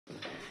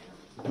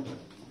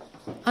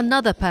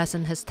Another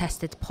person has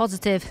tested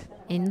positive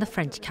in the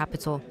French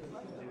capital.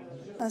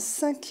 A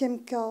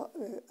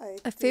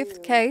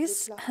fifth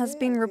case has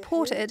been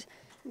reported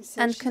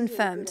and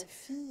confirmed.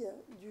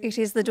 It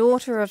is the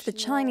daughter of the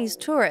Chinese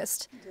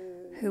tourist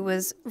who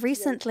was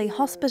recently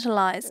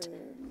hospitalized.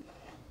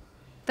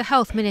 The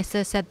health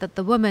minister said that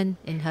the woman,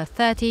 in her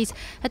 30s,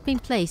 had been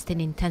placed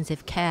in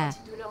intensive care.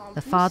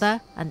 The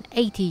father, an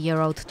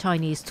 80-year-old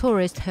Chinese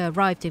tourist who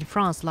arrived in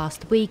France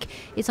last week,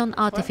 is on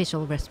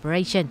artificial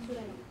respiration.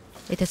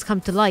 It has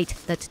come to light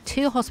that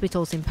 2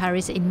 hospitals in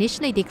Paris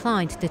initially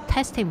declined to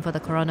test him for the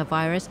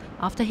coronavirus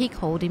after he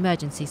called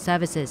emergency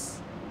services.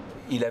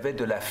 He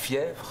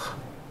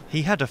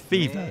had a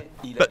fever,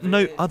 but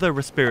no other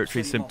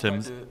respiratory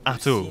symptoms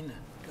at all.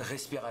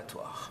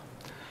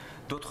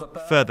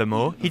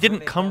 Furthermore, he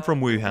didn't come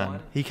from Wuhan.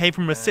 He came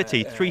from a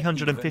city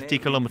 350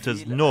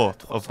 kilometers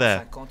north of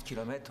there.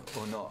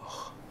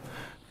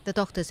 The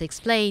doctors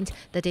explained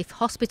that if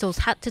hospitals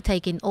had to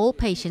take in all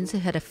patients who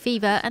had a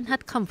fever and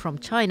had come from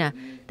China,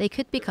 they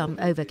could become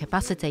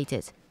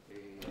overcapacitated.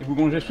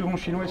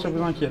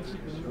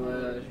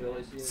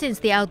 Since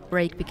the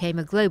outbreak became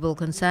a global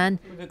concern,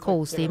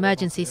 calls to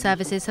emergency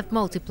services have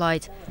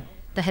multiplied.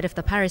 The head of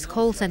the Paris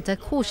call centre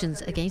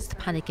cautions against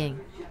panicking.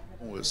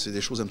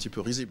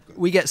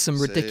 We get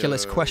some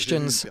ridiculous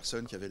questions,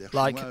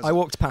 like I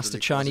walked past a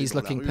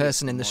Chinese-looking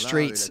person in the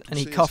street and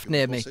he coughed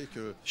near me.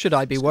 Should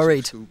I be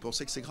worried?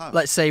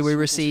 Let's say we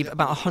receive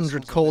about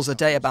 100 calls a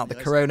day about the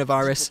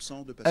coronavirus.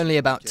 Only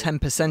about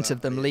 10%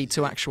 of them lead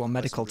to actual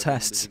medical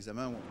tests.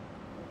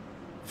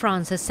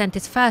 France has sent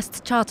its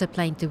first charter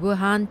plane to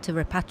Wuhan to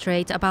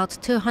repatriate about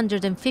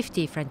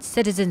 250 French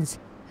citizens,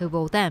 who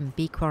will then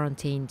be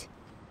quarantined.